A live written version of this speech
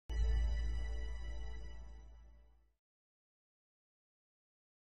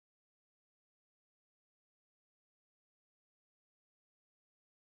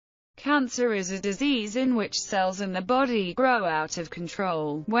Cancer is a disease in which cells in the body grow out of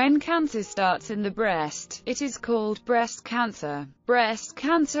control. When cancer starts in the breast, it is called breast cancer. Breast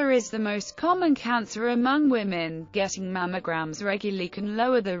cancer is the most common cancer among women. Getting mammograms regularly can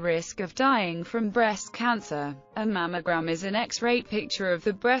lower the risk of dying from breast cancer. A mammogram is an X-ray picture of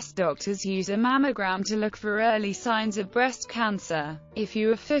the breast. Doctors use a mammogram to look for early signs of breast cancer. If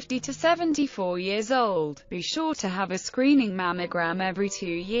you are 50 to 74 years old, be sure to have a screening mammogram every 2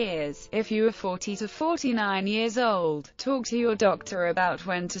 years. If you are 40 to 49 years old, talk to your doctor about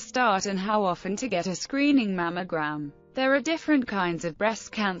when to start and how often to get a screening mammogram. There are different kinds of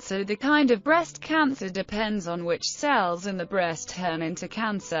breast cancer. The kind of breast cancer depends on which cells in the breast turn into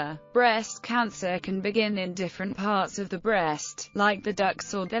cancer. Breast cancer can begin in different parts of the breast, like the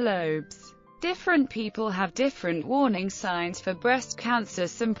ducts or the lobes. Different people have different warning signs for breast cancer.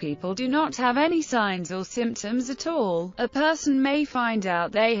 Some people do not have any signs or symptoms at all. A person may find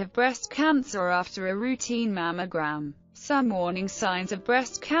out they have breast cancer after a routine mammogram. Some warning signs of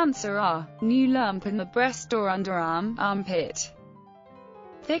breast cancer are: new lump in the breast or underarm, armpit,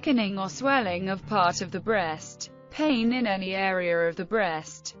 thickening or swelling of part of the breast, pain in any area of the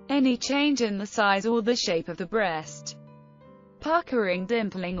breast, any change in the size or the shape of the breast, puckering,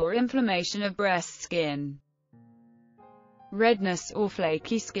 dimpling or inflammation of breast skin, redness or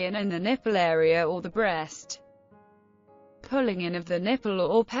flaky skin in the nipple area or the breast, pulling in of the nipple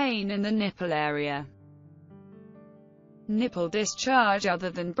or pain in the nipple area, nipple discharge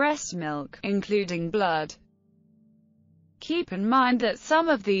other than breast milk, including blood. Keep in mind that some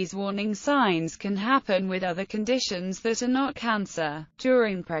of these warning signs can happen with other conditions that are not cancer.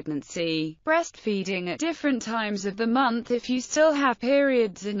 During pregnancy, breastfeeding at different times of the month if you still have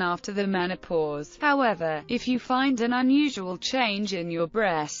periods and after the menopause. However, if you find an unusual change in your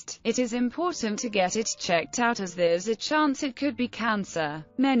breast, it is important to get it checked out, as there's a chance it could be cancer.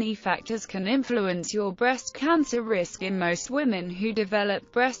 Many factors can influence your breast cancer risk. In most women who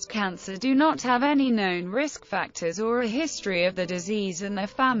develop breast cancer do not have any known risk factors or a history of the disease in their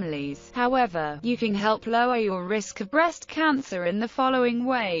families. However, you can help lower your risk of breast cancer in the following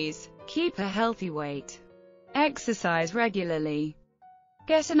ways. Keep a healthy weight. Exercise regularly.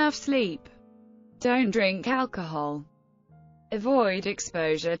 Get enough sleep. Don't drink alcohol. Avoid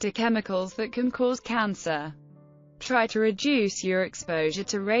exposure to chemicals that can cause cancer. Try to reduce your exposure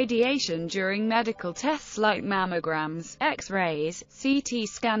to radiation during medical tests like mammograms, X-rays, CT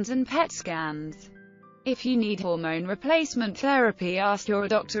scans and PET scans. If you need hormone replacement therapy, ask your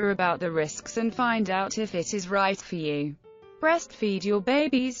doctor about the risks and find out if it is right for you. Breastfeed your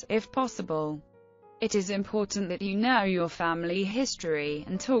babies, if possible. It is important that you know your family history,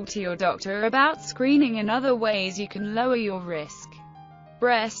 and talk to your doctor about screening and other ways you can lower your risk.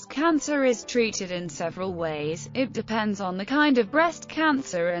 Breast cancer is treated in several ways. It depends on the kind of breast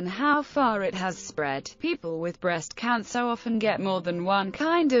cancer and how far it has spread. People with breast cancer often get more than one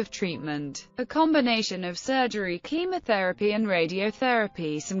kind of treatment, a combination of surgery, chemotherapy and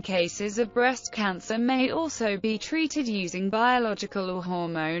radiotherapy. Some cases of breast cancer may also be treated using biological or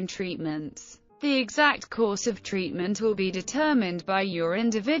hormone treatments. The exact course of treatment will be determined by your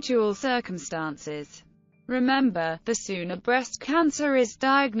individual circumstances. Remember, the sooner breast cancer is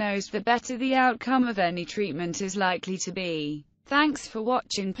diagnosed, the better the outcome of any treatment is likely to be. Thanks for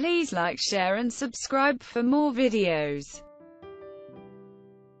watching. Please like, share and subscribe for more videos.